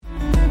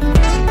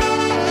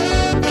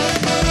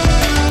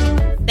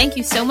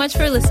you so much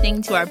for listening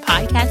to our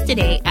podcast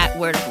today at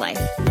Word of Life.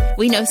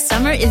 We know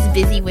summer is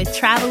busy with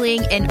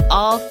traveling and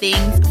all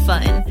things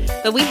fun,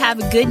 but we have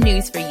good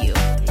news for you.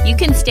 You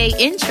can stay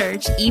in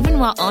church even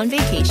while on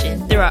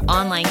vacation through our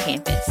online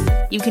campus.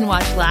 You can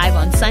watch live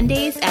on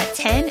Sundays at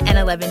 10 and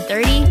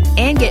 11:30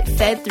 and get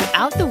fed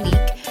throughout the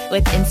week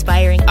with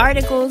inspiring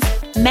articles,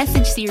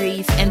 message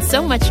series, and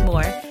so much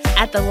more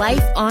at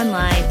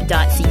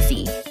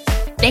thelifeonline.cc.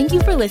 Thank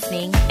you for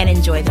listening and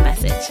enjoy the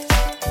message.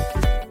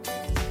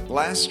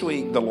 Last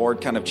week, the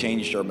Lord kind of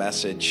changed our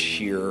message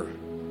here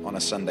on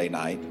a Sunday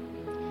night,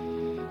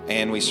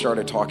 and we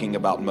started talking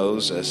about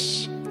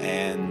Moses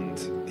and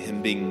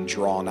him being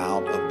drawn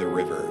out of the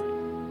river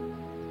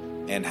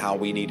and how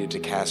we needed to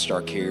cast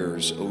our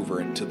cares over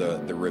into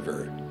the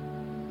river.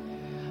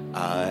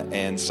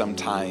 And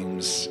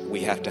sometimes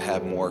we have to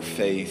have more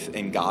faith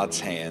in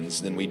God's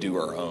hands than we do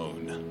our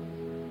own.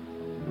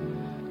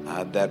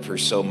 That for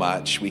so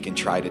much we can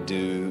try to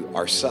do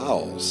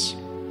ourselves.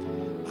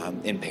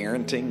 In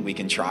parenting, we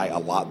can try a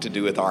lot to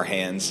do with our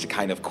hands to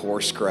kind of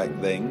course correct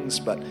things,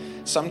 but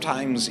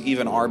sometimes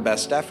even our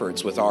best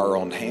efforts with our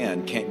own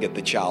hand can't get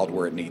the child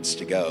where it needs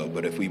to go.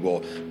 But if we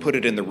will put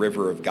it in the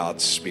river of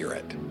God's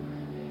Spirit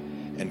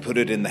and put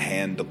it in the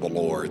hand of the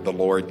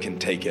Lord can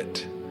take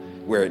it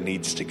where it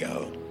needs to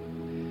go.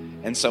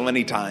 And so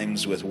many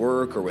times with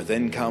work or with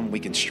income, we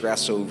can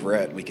stress over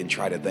it. We can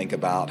try to think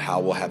about how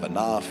we'll have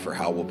enough or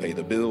how we'll pay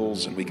the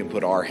bills, and we can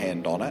put our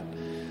hand on it.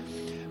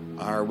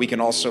 Or we can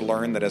also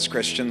learn that as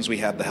Christians, we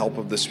have the help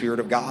of the Spirit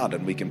of God,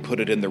 and we can put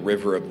it in the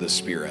river of the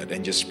Spirit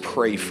and just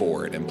pray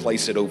for it and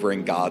place it over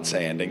in God's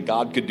hand. And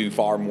God could do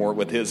far more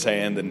with His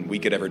hand than we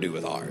could ever do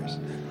with ours.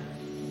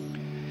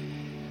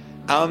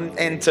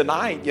 And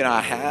tonight,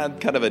 I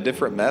had kind of a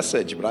different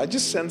message, but I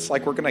just sense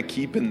like we're going to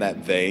keep in that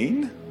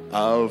vein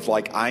of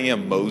like I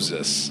am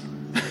Moses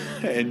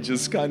and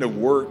just kind of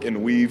work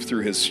and weave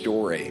through his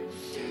story.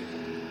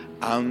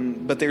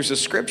 But there's a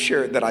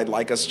scripture that I'd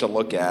like us to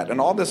look at,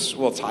 and all this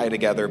will tie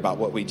together about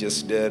what we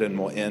just did, and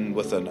we'll end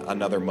with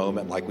another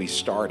moment like we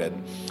started.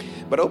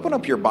 But open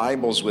up your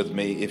Bibles with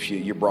me, if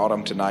you brought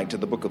them tonight, to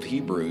the book of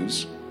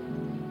Hebrews,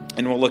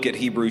 and we'll look at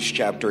Hebrews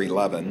chapter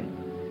 11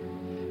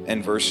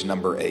 and verse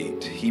number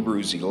 8.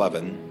 Hebrews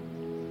 11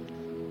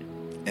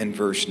 and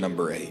verse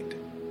number 8.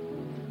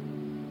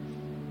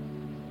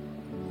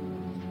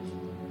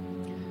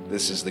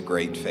 This is the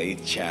great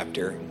faith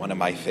chapter, one of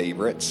my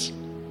favorites.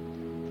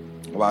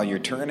 While you're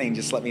turning,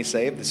 just let me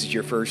say, if this is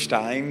your first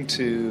time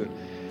to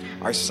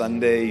our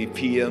Sunday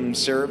PM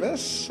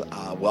service,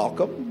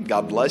 welcome.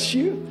 God bless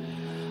you.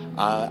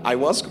 I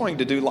was going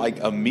to do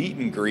like a meet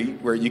and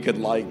greet where you could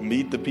like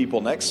meet the people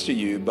next to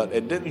you, but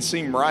it didn't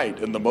seem right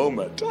in the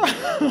moment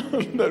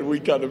that we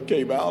kind of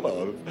came out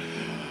of.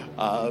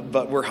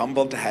 But we're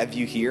humbled to have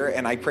you here,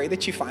 and I pray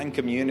that you find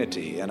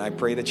community, and I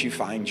pray that you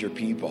find your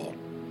people.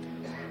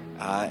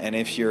 And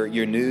if you're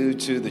new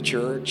to the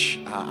church,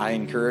 I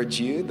encourage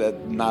you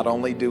that not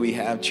only do we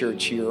have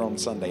church here on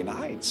Sunday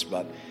nights,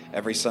 but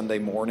every Sunday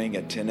morning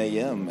at 10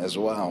 a.m. as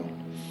well.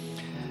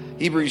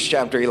 Hebrews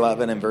chapter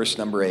 11 and verse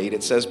number 8,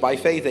 it says, "By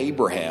faith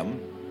Abraham,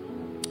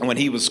 when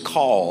he was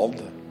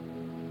called,"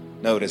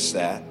 notice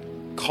that,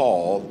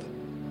 called,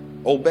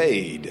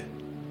 "obeyed,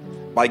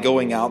 by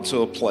going out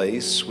to a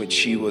place which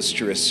he was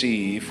to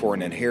receive for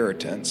an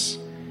inheritance.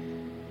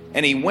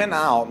 And he went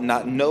out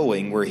not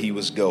knowing where he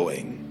was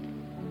going.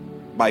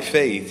 By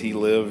faith, he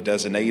lived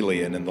as an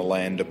alien in the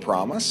land of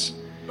promise,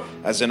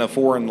 as in a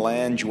foreign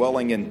land,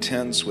 dwelling in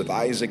tents with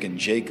Isaac and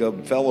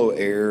Jacob, fellow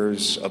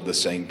heirs of the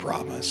same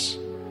promise.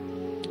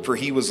 For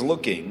he was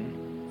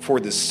looking for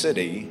the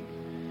city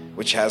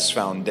which has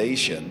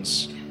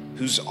foundations,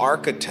 whose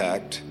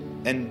architect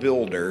and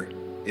builder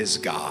is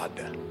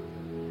God."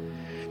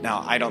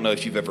 Now, I don't know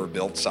if you've ever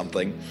built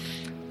something,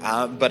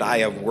 but I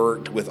have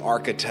worked with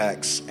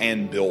architects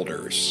and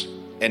builders.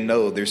 And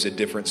no, there's a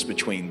difference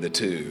between the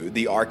two.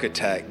 The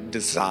architect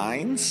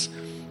designs,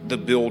 the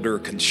builder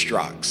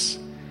constructs.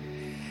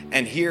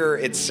 And here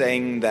it's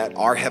saying that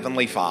our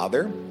Heavenly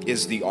Father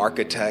is the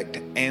architect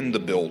and the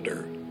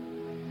builder.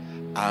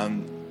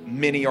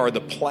 Many are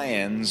the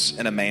plans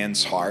in a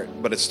man's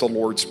heart, but it's the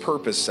Lord's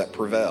purpose that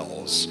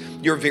prevails.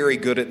 You're very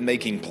good at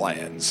making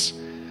plans.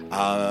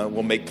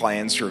 We'll make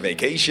plans for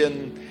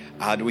vacation.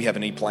 Do we have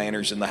any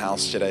planners in the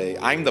house today?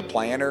 I'm the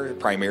planner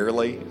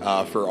primarily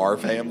for our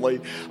family.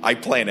 I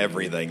plan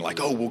everything. Like,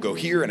 we'll go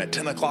here, and at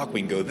 10 o'clock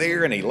we can go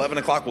there, and at 11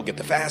 o'clock we'll get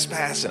the fast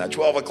pass, and at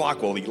 12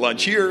 o'clock we'll eat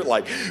lunch here,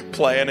 like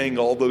planning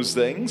all those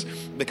things.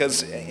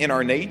 Because in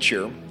our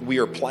nature, we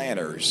are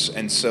planners,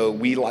 and so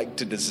we like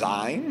to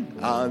design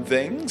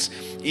things.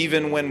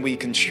 Even when we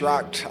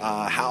construct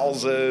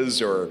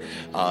houses or,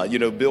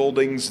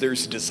 buildings,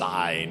 there's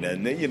design,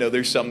 and,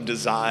 there's some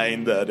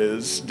design that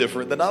is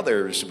different than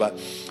others, but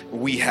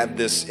we have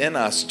this in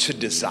us to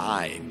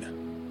design.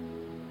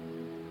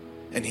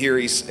 And here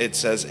it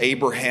says,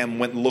 Abraham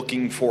went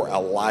looking for a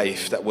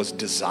life that was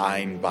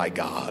designed by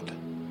God.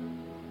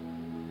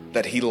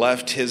 That he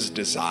left his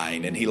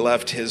design and he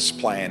left his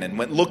plan and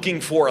went looking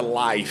for a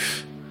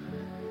life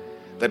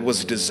that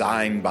was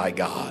designed by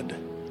God.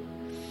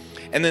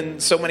 And then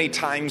so many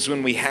times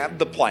when we have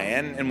the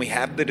plan and we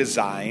have the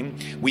design,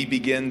 we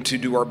begin to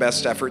do our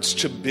best efforts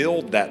to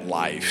build that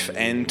life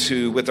and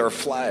to, with our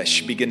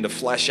flesh, begin to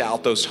flesh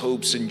out those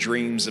hopes and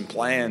dreams and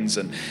plans.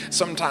 And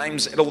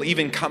sometimes it'll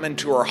even come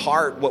into our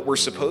heart what we're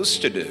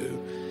supposed to do.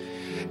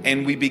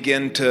 And we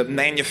begin to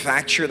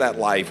manufacture that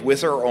life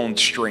with our own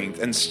strength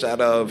instead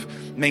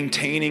of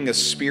maintaining a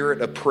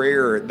spirit of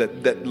prayer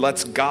that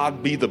lets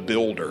God be the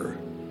builder.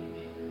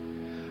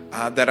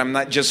 That I'm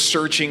not just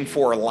searching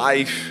for a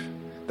life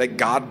that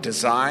God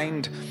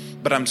designed,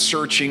 but I'm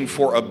searching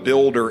for a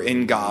builder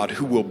in God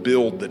who will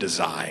build the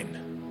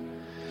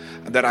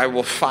design. That I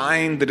will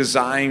find the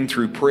design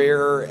through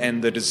prayer,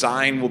 and the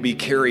design will be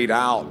carried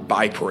out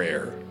by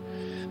prayer.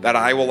 That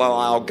I will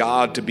allow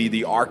God to be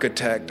the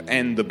architect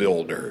and the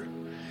builder.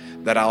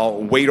 That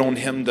I'll wait on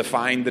Him to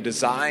find the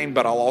design,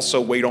 but I'll also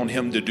wait on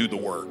Him to do the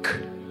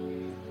work.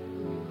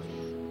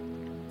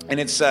 And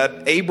it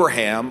said,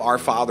 Abraham, our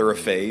father of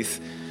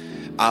faith,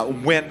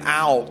 went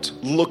out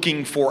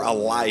looking for a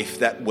life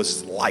that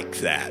was like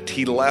that.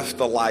 He left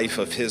the life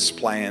of his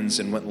plans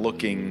and went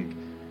looking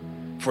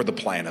for the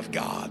plan of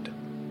God.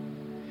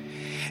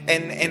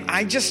 And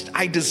I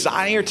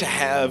desire to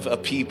have a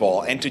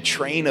people and to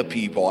train a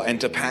people and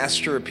to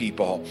pastor a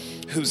people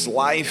whose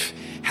life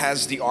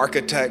has the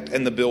architect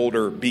and the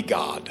builder be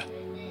God.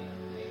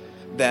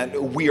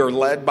 That we are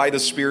led by the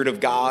Spirit of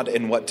God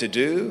in what to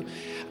do,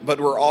 but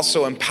we're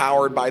also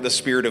empowered by the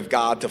Spirit of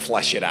God to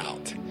flesh it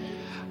out.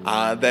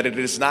 That it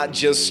is not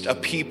just a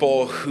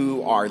people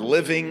who are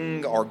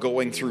living or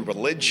going through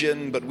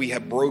religion, but we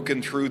have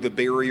broken through the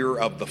barrier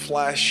of the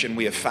flesh and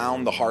we have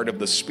found the heart of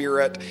the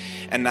Spirit.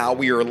 And now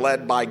we are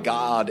led by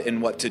God in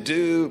what to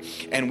do,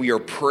 and we are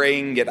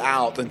praying it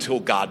out until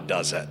God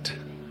does it.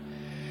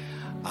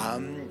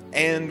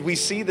 And we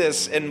see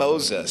this in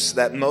Moses,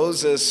 that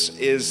Moses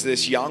is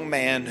this young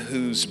man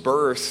whose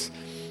birth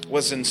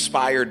was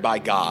inspired by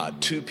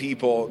God. Two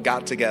people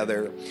got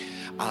together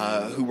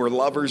who were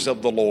lovers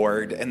of the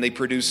Lord, and they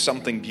produced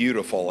something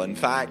beautiful. In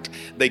fact,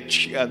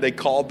 they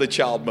called the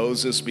child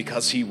Moses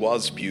because he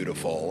was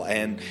beautiful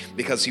and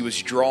because he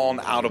was drawn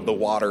out of the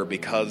water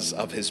because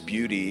of his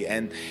beauty.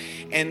 And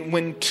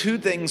when two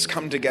things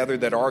come together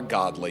that are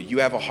godly, you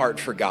have a heart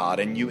for God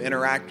and you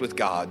interact with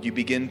God, you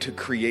begin to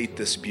create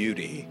this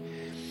beauty.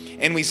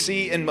 And we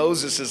see in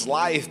Moses'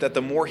 life that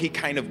the more he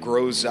kind of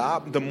grows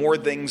up, the more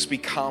things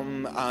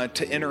become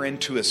to enter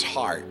into his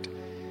heart.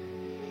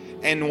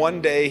 And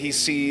one day he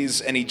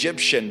sees an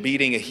Egyptian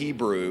beating a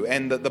Hebrew,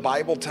 and the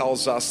Bible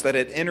tells us that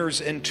it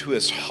enters into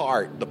his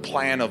heart the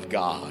plan of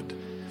God.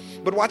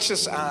 But watch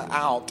this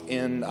out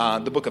in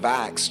the book of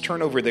Acts.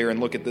 Turn over there and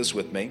look at this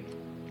with me.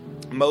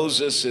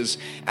 Moses is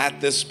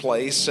at this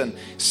place, and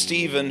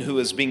Stephen, who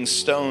is being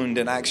stoned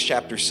in Acts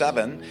chapter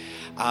 7,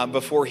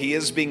 before he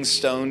is being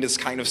stoned, is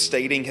kind of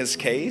stating his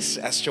case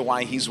as to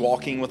why he's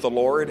walking with the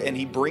Lord, and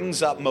he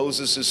brings up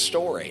Moses'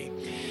 story.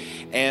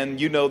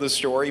 And you know the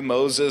story.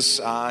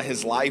 Moses,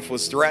 his life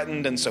was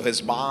threatened, and so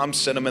his mom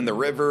sent him in the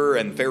river,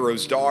 and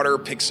Pharaoh's daughter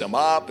picks him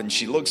up, and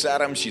she looks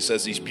at him. She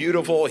says he's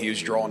beautiful. He was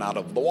drawn out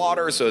of the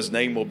water, so his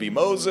name will be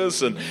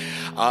Moses. And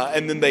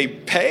then they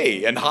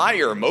pay and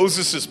hire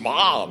Moses'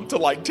 mom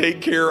to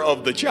take care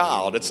of the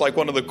child. It's like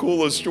one of the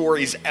coolest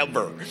stories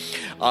ever.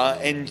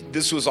 And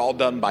this was all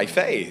done by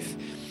faith.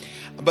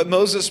 But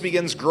Moses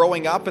begins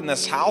growing up in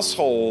this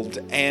household,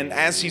 and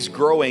as he's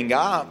growing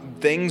up,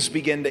 things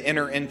begin to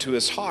enter into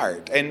his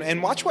heart.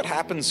 And watch what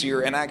happens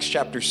here in Acts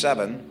chapter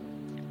 7,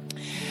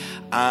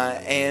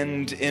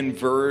 and in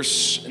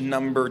verse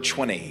number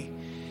 20.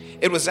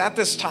 It was at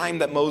this time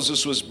that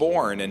Moses was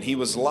born, and he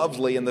was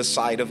lovely in the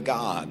sight of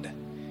God.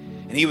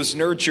 And he was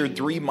nurtured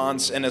 3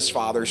 months in his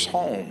father's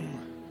home.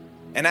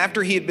 And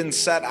after he had been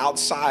set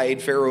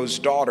outside, Pharaoh's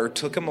daughter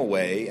took him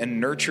away and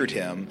nurtured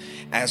him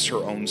as her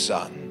own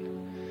son.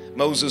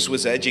 Moses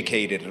was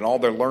educated in all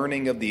the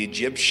learning of the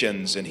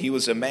Egyptians, and he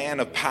was a man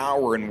of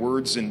power in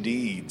words and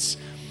deeds.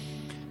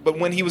 But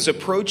when he was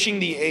approaching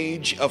the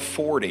age of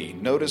 40,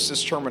 notice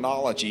this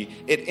terminology,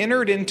 it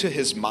entered into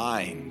his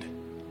mind.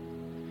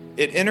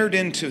 It entered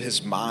into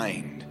his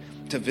mind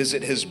to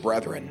visit his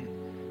brethren,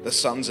 the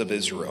sons of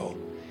Israel.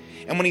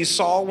 And when he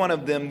saw one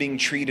of them being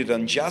treated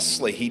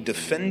unjustly, he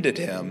defended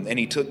him, and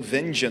he took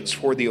vengeance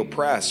for the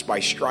oppressed by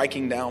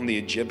striking down the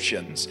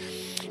Egyptians.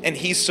 And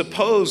he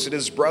supposed that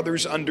his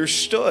brothers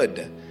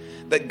understood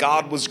that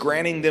God was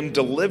granting them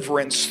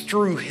deliverance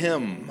through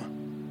him.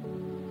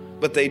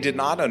 But they did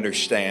not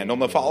understand. On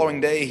the following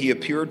day, he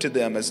appeared to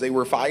them as they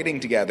were fighting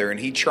together, and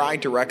he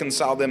tried to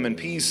reconcile them in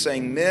peace,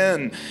 saying,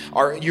 "Men,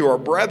 you are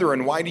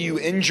brethren. Why do you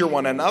injure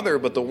one another?"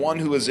 But the one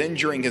who was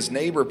injuring his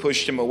neighbor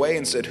pushed him away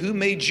and said, "Who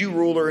made you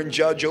ruler and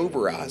judge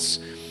over us?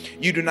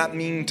 You do not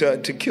mean to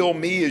kill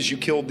me as you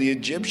killed the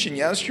Egyptian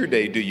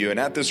yesterday, do you?" And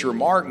at this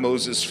remark,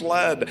 Moses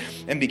fled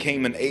and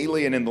became an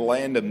alien in the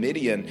land of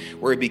Midian,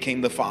 where he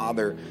became the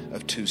father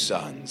of 2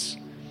 sons.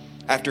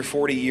 After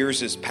 40 years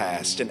has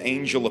passed, an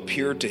angel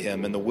appeared to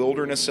him in the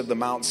wilderness of the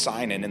Mount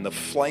Sinai in the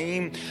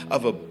flame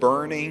of a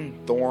burning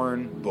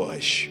thorn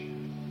bush.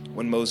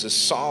 When Moses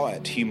saw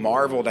it, he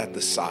marveled at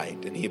the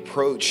sight, and he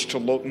approached to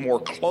look more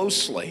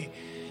closely,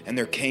 and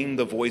there came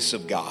the voice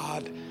of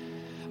God.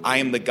 I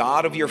am the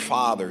God of your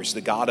fathers,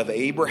 the God of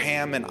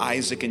Abraham and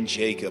Isaac and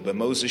Jacob. And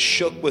Moses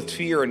shook with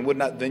fear and would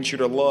not venture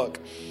to look.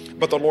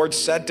 But the Lord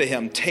said to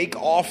him, take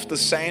off the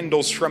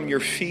sandals from your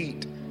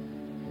feet,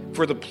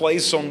 for the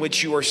place on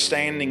which you are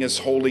standing is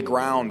holy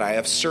ground. I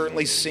have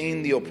certainly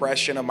seen the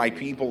oppression of my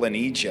people in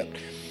Egypt,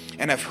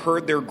 and have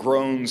heard their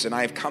groans, and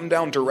I have come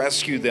down to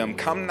rescue them.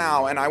 Come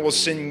now, and I will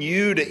send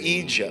you to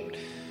Egypt.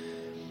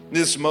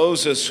 This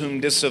Moses whom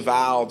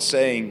disavowed,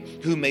 saying,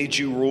 who made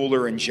you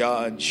ruler and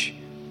judge,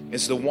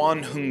 is the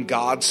one whom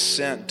God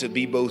sent to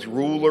be both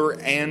ruler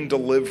and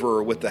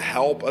deliverer with the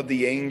help of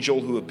the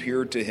angel who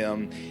appeared to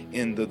him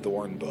in the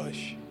thorn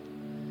bush.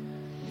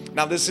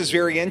 Now, this is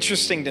very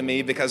interesting to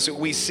me because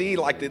we see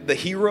like the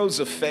heroes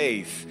of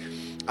faith,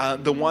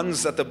 the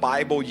ones that the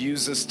Bible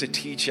uses to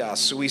teach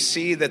us. We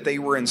see that they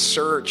were in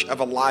search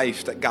of a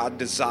life that God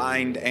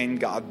designed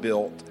and God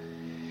built.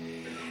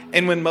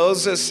 And when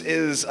Moses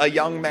is a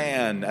young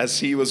man, as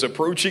he was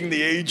approaching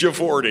the age of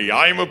 40,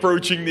 I'm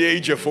approaching the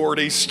age of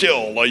 40,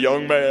 still a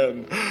young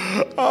man.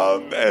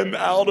 And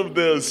out of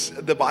this,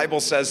 the Bible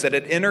says that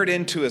it entered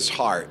into his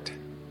heart.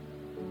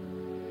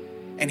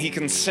 And he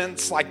can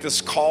sense like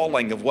this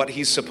calling of what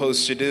he's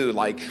supposed to do.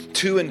 Like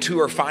 2 and 2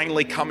 are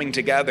finally coming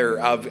together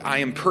of I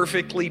am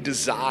perfectly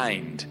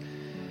designed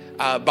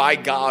by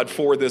God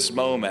for this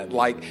moment.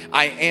 Like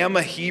I am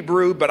a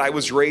Hebrew, but I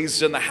was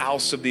raised in the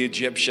house of the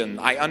Egyptian.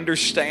 I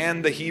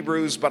understand the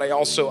Hebrews, but I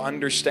also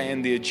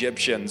understand the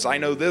Egyptians. I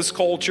know this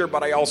culture,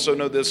 but I also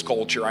know this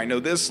culture. I know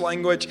this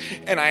language,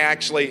 and I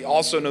actually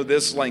also know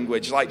this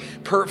language.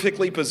 Like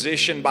perfectly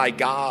positioned by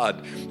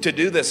God to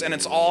do this. And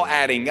it's all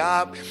adding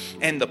up,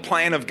 and the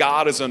plan of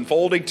God is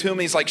unfolding to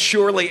me. He's like,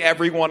 surely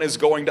everyone is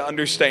going to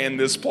understand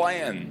this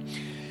plan.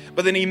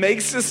 But then he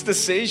makes this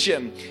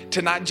decision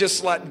to not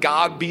just let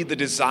God be the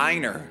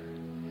designer,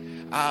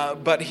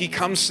 but he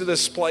comes to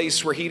this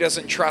place where he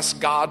doesn't trust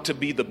God to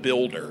be the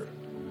builder.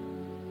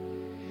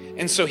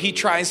 And so he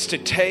tries to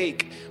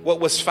take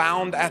what was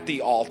found at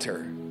the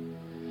altar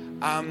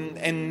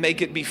and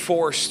make it be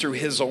forced through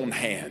his own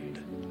hand.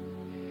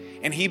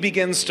 And he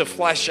begins to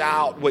flesh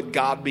out what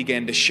God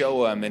began to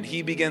show him. And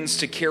he begins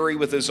to carry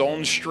with his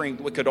own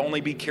strength what could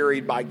only be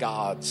carried by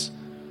God's.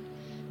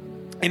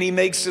 And he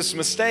makes this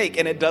mistake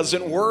and it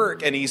doesn't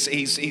work. And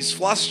he's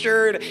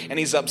flustered and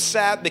he's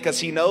upset because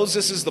he knows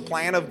this is the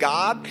plan of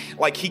God.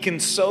 Like he can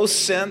so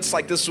sense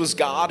like this was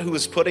God who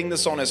was putting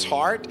this on his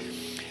heart.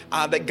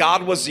 That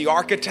God was the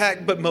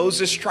architect, but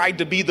Moses tried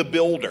to be the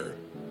builder.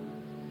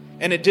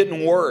 And it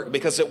didn't work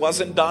because it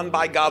wasn't done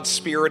by God's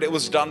Spirit. It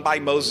was done by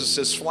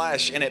Moses'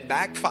 flesh, and it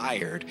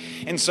backfired.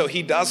 And so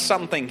he does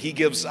something. He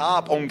gives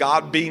up on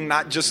God being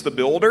not just the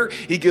builder.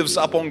 He gives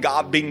up on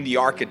God being the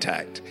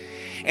architect.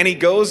 And he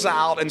goes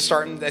out and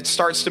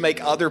starts to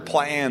make other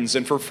plans.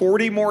 And for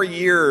 40 more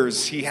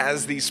years, he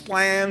has these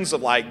plans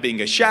of like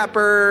being a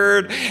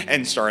shepherd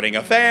and starting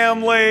a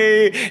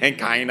family and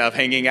kind of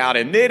hanging out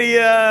in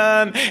Midian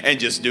and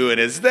just doing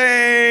his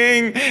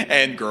thing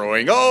and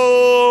growing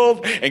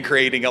old and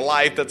creating a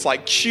life that's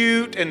like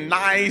cute and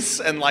nice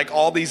and like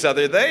all these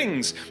other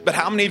things. But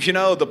how many of you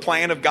know the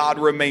plan of God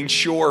remains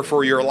sure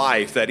for your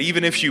life? That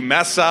even if you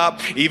mess up,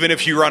 even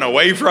if you run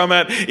away from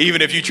it,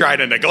 even if you try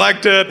to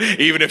neglect it,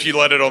 even if you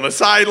let it on the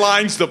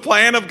sidelines, the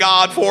plan of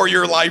God for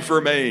your life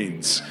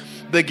remains.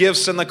 The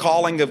gifts and the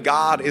calling of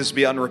God is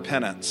beyond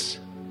repentance.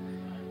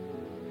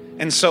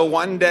 And so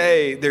one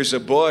day there's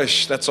a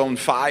bush that's on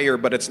fire,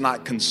 but it's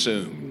not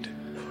consumed.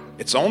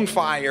 It's on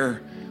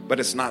fire, but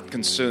it's not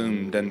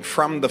consumed. And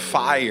from the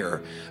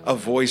fire, a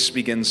voice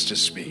begins to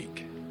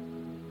speak.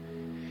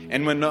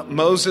 And when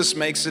Moses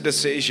makes a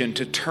decision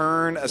to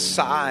turn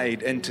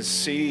aside and to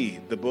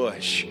see the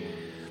bush,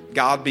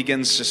 God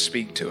begins to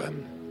speak to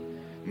him.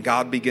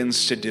 God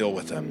begins to deal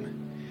with him.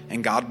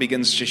 And God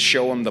begins to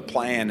show him the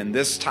plan. And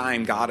this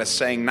time God is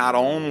saying, not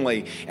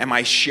only am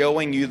I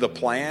showing you the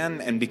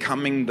plan and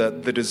becoming the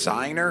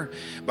designer,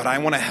 but I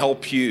want to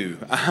help you.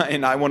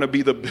 And I want to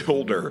be the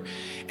builder.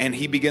 And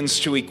he begins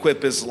to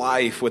equip his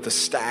life with a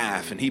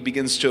staff. And he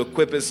begins to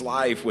equip his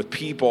life with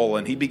people.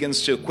 And he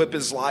begins to equip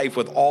his life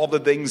with all the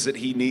things that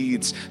he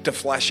needs to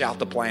flesh out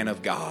the plan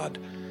of God.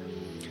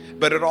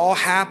 But it all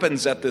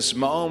happens at this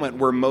moment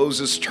where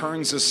Moses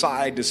turns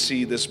aside to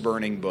see this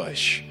burning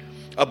bush.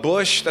 A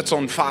bush that's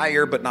on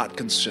fire but not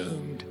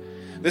consumed.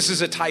 This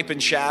is a type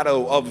and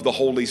shadow of the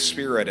Holy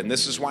Spirit. And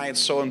this is why it's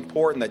so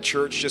important that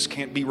church just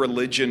can't be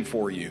religion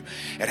for you.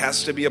 It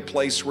has to be a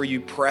place where you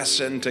press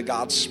into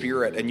God's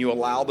Spirit and you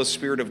allow the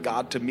Spirit of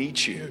God to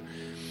meet you.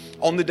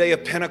 On the day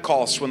of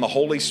Pentecost, when the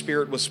Holy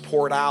Spirit was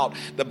poured out,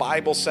 the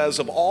Bible says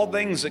of all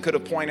things that could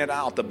have pointed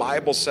out, the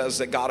Bible says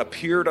that God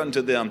appeared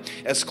unto them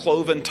as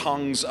cloven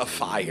tongues of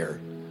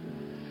fire.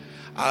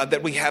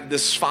 that we have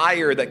this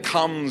fire that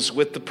comes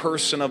with the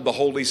person of the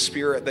Holy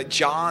Spirit, that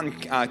John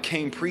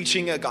came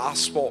preaching a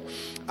gospel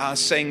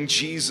saying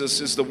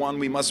Jesus is the one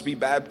we must be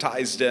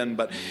baptized in,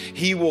 but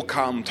he will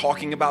come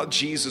talking about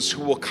Jesus,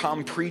 who will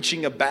come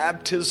preaching a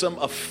baptism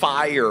of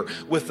fire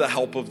with the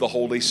help of the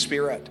Holy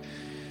Spirit.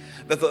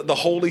 That the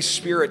Holy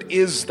Spirit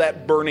is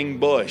that burning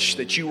bush,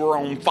 that you are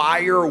on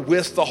fire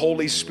with the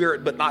Holy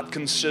Spirit but not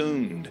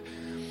consumed.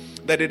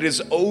 That it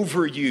is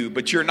over you,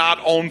 but you're not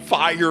on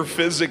fire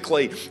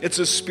physically. It's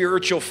a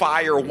spiritual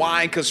fire.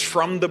 Why? Because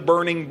from the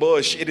burning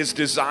bush, it is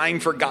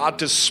designed for God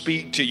to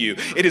speak to you.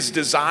 It is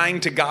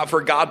designed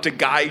for God to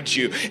guide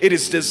you. It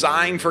is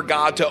designed for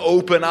God to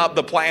open up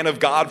the plan of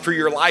God for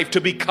your life,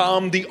 to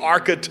become the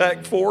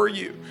architect for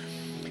you.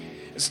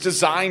 It's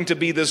designed to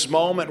be this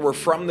moment where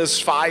from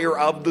this fire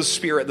of the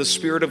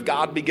Spirit of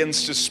God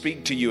begins to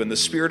speak to you, and the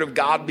Spirit of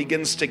God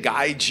begins to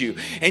guide you.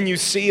 And you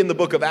see in the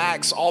book of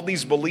Acts, all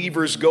these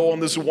believers go on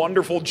this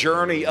wonderful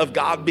journey of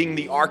God being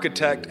the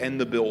architect and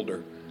the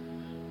builder.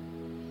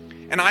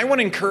 And I want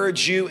to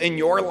encourage you in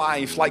your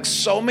life, like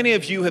so many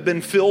of you have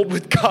been filled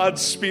with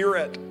God's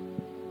Spirit.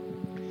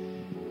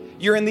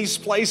 You're in these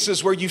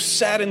places where you've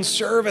sat in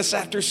service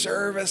after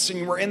service,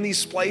 and we're in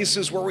these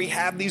places where we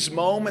have these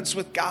moments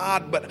with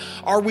God, but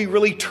are we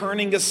really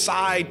turning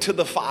aside to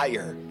the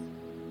fire?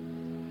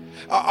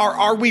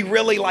 Are we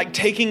really like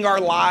taking our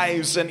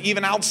lives and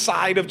even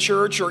outside of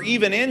church or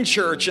even in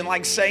church and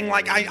like saying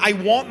like, I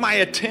want my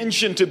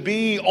attention to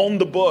be on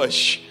the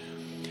bush.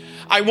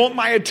 I want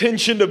my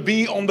attention to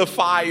be on the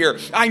fire.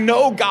 I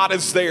know God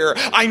is there.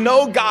 I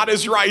know God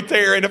is right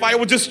there. And if I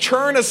will just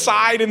turn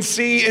aside and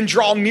see and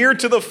draw near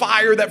to the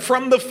fire, that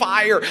from the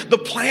fire, the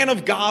plan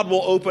of God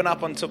will open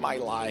up unto my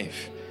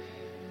life.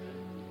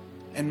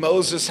 And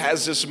Moses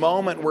has this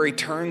moment where he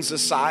turns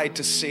aside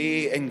to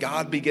see, and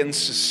God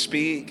begins to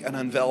speak and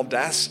unveil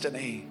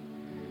destiny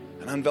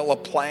and unveil a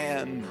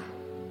plan.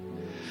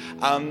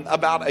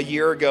 About a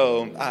year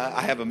ago,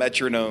 I have a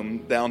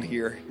metronome down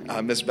here.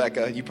 Miss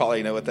Becca, you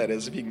probably know what that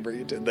is if you can bring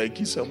it to. Thank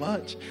you so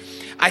much.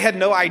 I had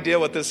no idea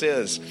what this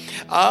is.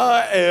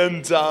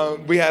 And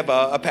we have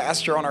a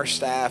pastor on our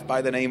staff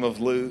by the name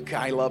of Luke.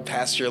 I love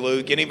Pastor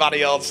Luke.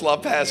 Anybody else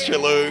love Pastor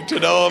Luke? To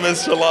know him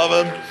is to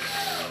love him.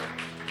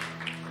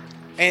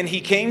 And he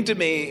came to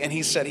me and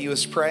he said he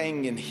was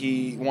praying and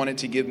he wanted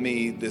to give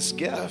me this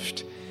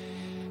gift.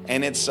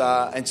 And it's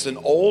an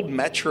old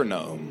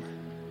metronome.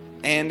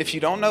 And if you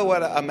don't know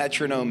what a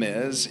metronome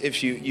is,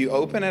 if you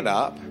open it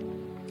up,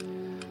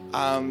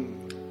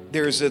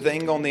 there's a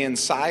thing on the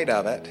inside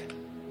of it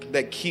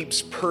that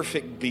keeps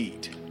perfect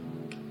beat,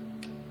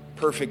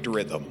 perfect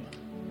rhythm.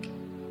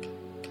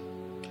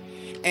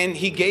 And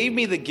he gave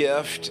me the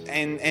gift,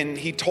 and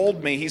he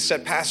told me, he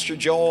said, Pastor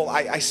Joel,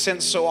 I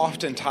sense so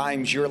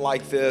oftentimes you're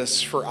like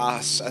this for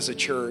us as a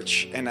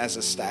church and as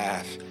a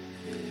staff.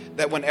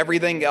 That when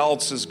everything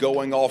else is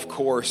going off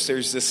course,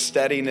 there's this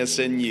steadiness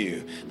in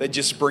you that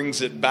just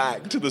brings it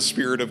back to the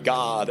Spirit of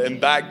God and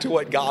back to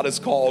what God has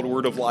called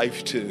Word of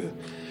Life to.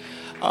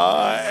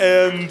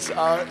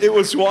 It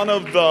was one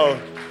of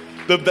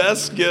the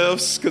best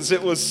gifts, because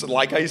it was,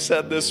 like I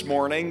said this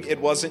morning, it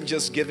wasn't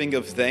just giving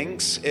of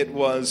thanks. It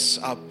was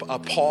a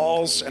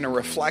pause and a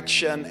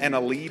reflection and a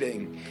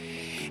leading.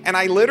 And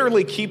I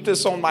literally keep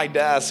this on my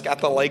desk at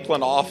the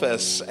Lakeland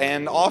office,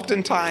 and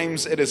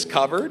oftentimes it is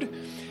covered.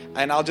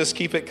 And I'll just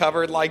keep it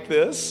covered like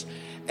this.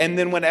 And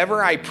then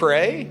whenever I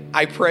pray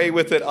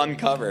with it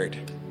uncovered.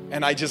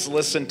 And I just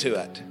listen to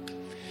it.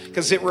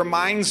 Because it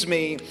reminds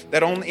me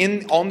that on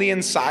the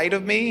inside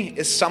of me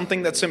is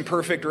something that's in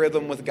perfect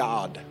rhythm with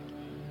God.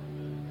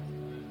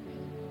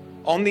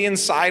 On the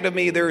inside of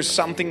me, there is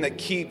something that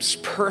keeps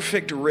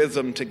perfect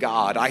rhythm to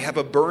God. I have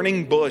a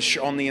burning bush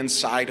on the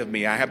inside of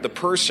me. I have the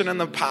person and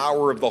the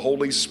power of the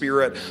Holy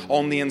Spirit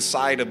on the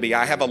inside of me.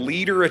 I have a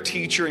leader, a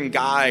teacher, and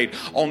guide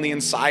on the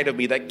inside of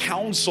me. That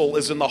counsel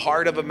is in the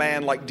heart of a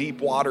man like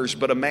deep waters,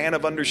 but a man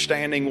of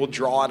understanding will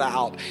draw it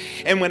out.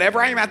 And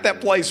whenever I'm at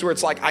that place where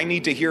it's like I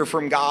need to hear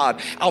from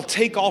God, I'll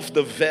take off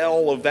the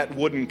veil of that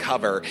wooden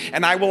cover,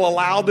 and I will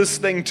allow this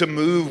thing to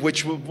move,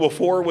 which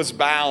before was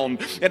bound,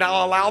 and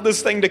I'll allow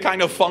this thing to kind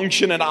of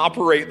function and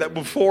operate that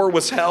before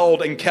was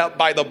held and kept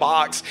by the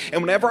box.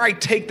 And whenever I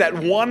take that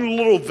one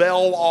little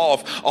veil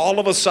off, all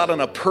of a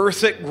sudden a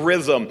perfect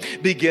rhythm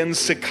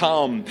begins to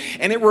come.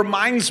 And it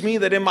reminds me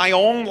that in my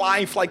own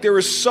life, like there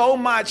is so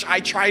much I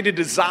try to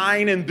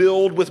design and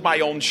build with my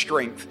own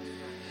strength.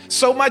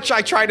 So much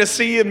I try to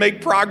see and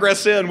make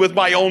progress in with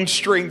my own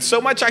strength.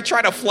 So much I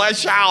try to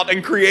flesh out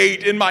and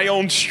create in my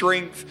own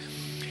strength.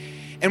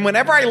 And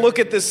whenever I look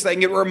at this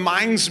thing, it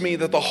reminds me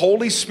that the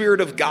Holy Spirit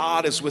of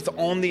God is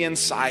on the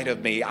inside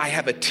of me. I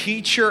have a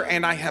teacher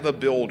and I have a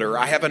builder.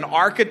 I have an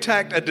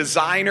architect, a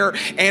designer,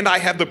 and I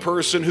have the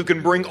person who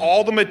can bring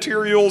all the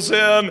materials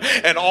in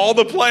and all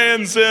the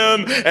plans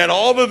in and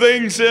all the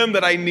things in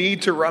that I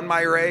need to run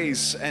my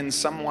race, and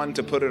someone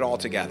to put it all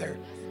together.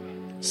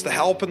 It's the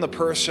help and the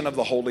person of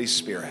the Holy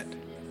Spirit.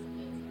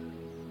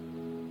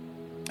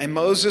 And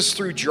Moses,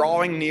 through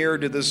drawing near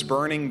to this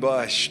burning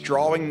bush,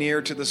 drawing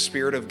near to the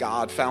Spirit of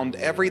God, found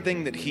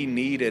everything that he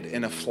needed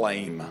in a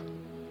flame.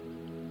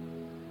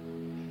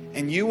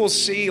 And you will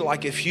see,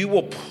 like, if you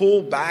will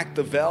pull back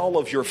the veil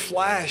of your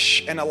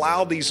flesh and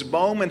allow these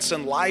moments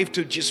in life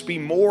to just be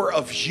more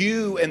of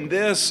you and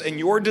this and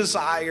your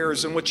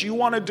desires and what you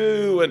want to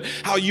do and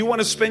how you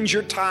want to spend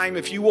your time,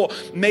 if you will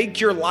make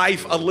your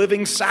life a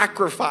living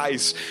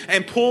sacrifice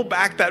and pull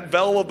back that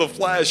veil of the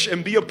flesh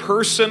and be a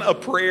person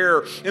of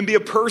prayer and be a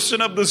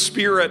person of the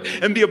Spirit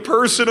and be a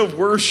person of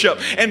worship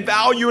and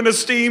value and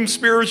esteem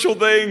spiritual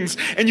things,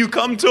 and you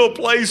come to a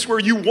place where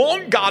you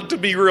want God to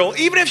be real,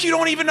 even if you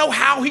don't even know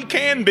how he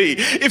can be.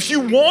 If you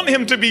want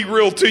him to be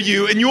real to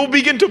you, and you will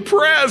begin to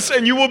press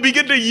and you will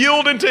begin to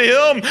yield into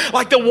him,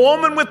 like the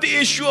woman with the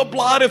issue of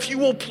blood, if you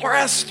will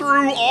press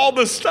through all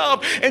the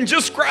stuff and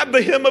just grab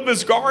the hem of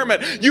his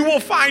garment, you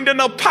will find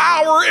enough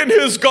power in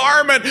his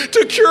garment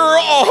to cure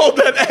all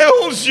that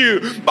ails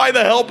you by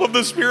the help of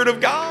the Spirit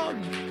of God.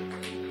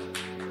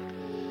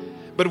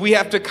 But we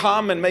have to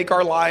come and make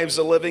our lives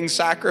a living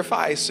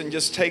sacrifice and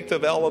just take the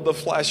veil of the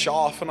flesh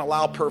off and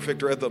allow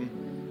perfect rhythm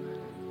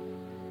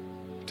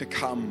to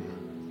come.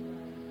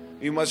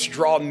 You must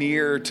draw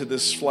near to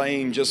this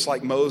flame just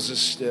like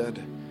Moses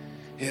did.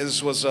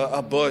 His was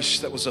a bush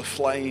that was a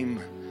flame.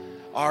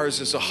 Ours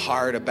is a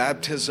heart, a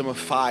baptism of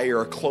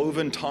fire, a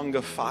cloven tongue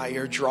of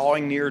fire,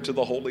 drawing near to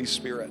the Holy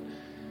Spirit.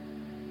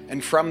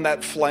 And from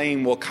that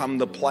flame will come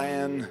the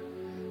plan,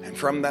 and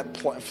from that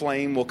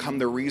flame will come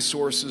the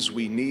resources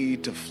we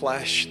need to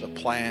flesh the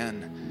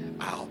plan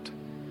out.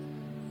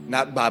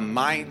 Not by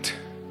might,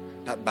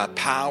 not by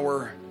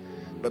power,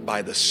 but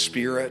by the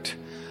Spirit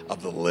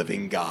of the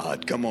living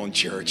God. Come on,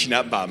 church.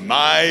 Not by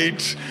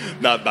might,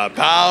 not by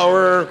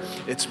power.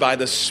 It's by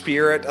the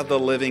Spirit of the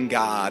living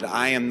God.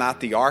 I am not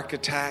the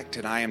architect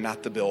and I am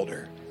not the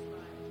builder.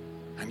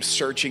 I'm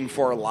searching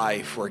for a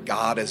life where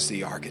God is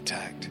the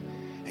architect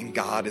and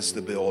God is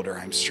the builder.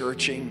 I'm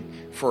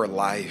searching for a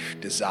life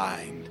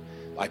designed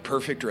by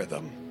perfect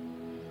rhythm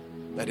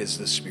that is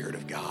the Spirit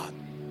of God.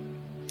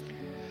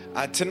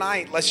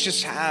 Tonight, let's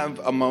just have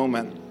a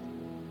moment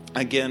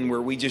again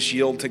where we just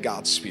yield to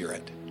God's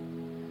Spirit.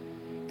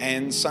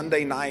 And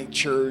Sunday night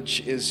church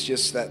is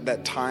just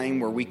that time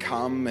where we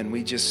come and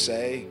we just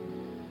say,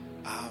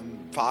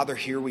 Father,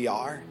 here we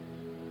are.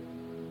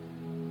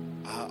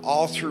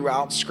 All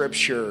throughout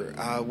Scripture,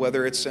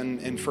 whether it's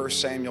in 1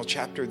 Samuel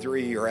chapter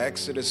 3 or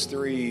Exodus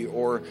 3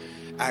 or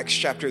Acts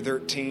chapter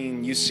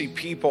 13, you see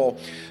people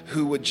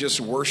who would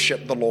just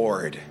worship the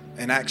Lord.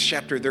 In Acts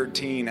chapter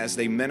 13, as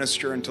they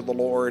minister unto the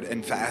Lord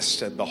and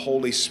fasted, the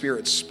Holy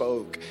Spirit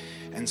spoke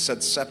and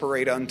said,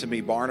 separate unto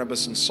me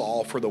Barnabas and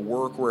Saul for the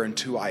work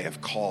whereunto I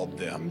have called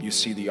them. You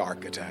see the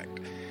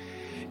architect.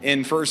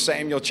 In 1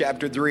 Samuel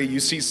chapter 3, you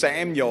see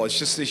Samuel. It's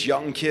just this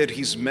young kid.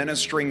 He's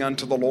ministering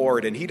unto the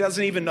Lord, and he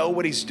doesn't even know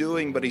what he's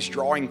doing, but he's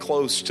drawing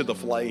close to the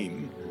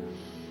flame.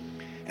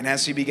 And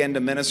as he began to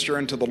minister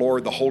unto the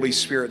Lord, the Holy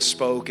Spirit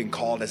spoke and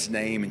called his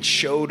name and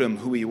showed him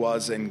who he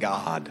was in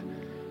God.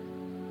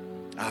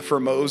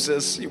 For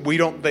Moses, we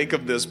don't think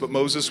of this, but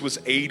Moses was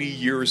 80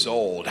 years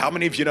old. How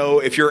many of you know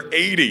if you're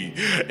 80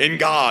 in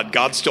God,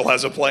 God still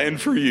has a plan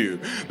for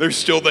you? There's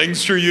still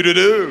things for you to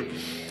do.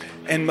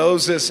 And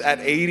Moses at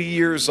 80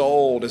 years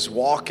old is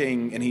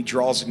walking and he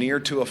draws near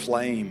to a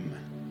flame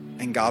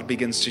and God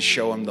begins to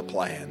show him the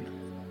plan.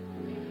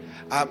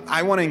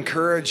 I want to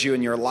encourage you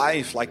in your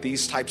life, like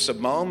these types of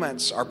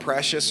moments are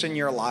precious in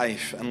your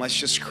life. And let's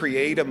just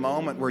create a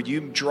moment where you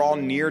draw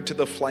near to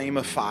the flame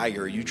of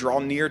fire. You draw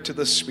near to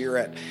the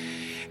Spirit.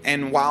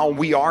 And while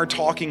we are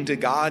talking to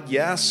God,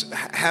 yes,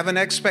 have an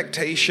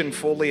expectation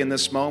fully in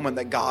this moment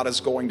that God is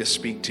going to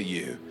speak to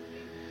you.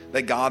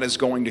 That God is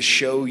going to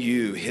show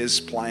you his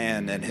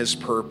plan and his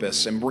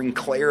purpose and bring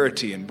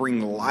clarity and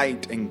bring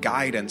light and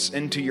guidance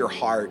into your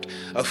heart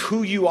of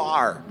who you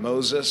are,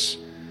 Moses,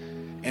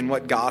 and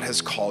what God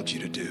has called you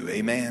to do.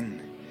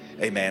 Amen.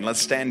 Amen. Let's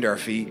stand to our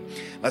feet.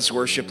 Let's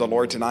worship the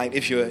Lord tonight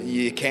if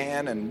you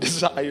can and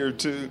desire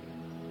to.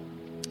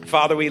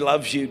 Father, we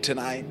love you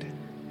tonight.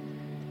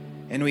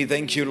 And we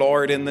thank you,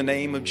 Lord, in the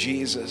name of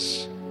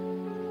Jesus,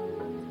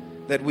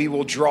 that we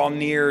will draw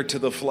near to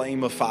the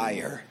flame of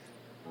fire.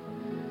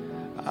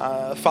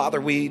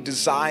 Father, we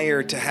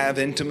desire to have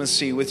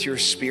intimacy with your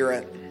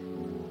Spirit.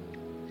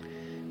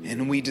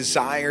 And we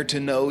desire to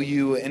know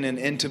you in an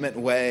intimate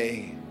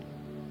way.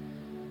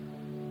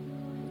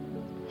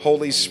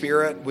 Holy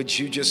Spirit, would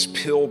you just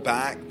peel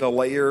back the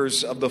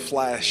layers of the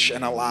flesh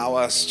and allow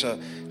us to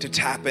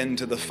tap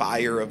into the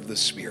fire of the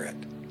Spirit?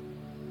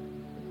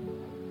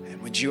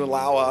 And would you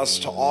allow us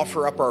to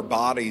offer up our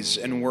bodies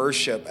in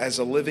worship as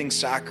a living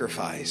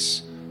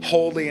sacrifice,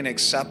 holy and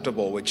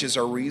acceptable, which is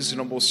our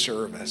reasonable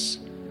service?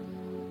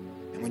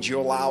 And would you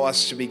allow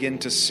us to begin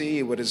to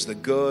see what is the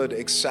good,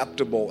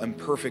 acceptable, and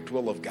perfect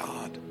will of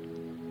God?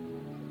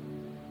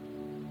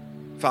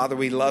 Father,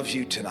 we love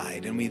you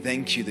tonight, and we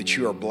thank you that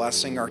you are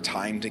blessing our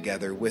time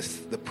together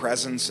with the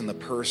presence and the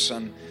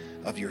person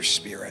of your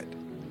Spirit.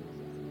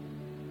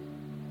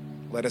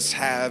 Let us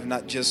have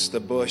not just the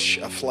bush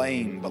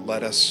aflame, but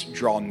let us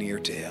draw near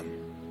to him.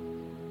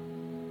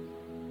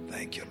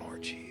 Thank you, Lord.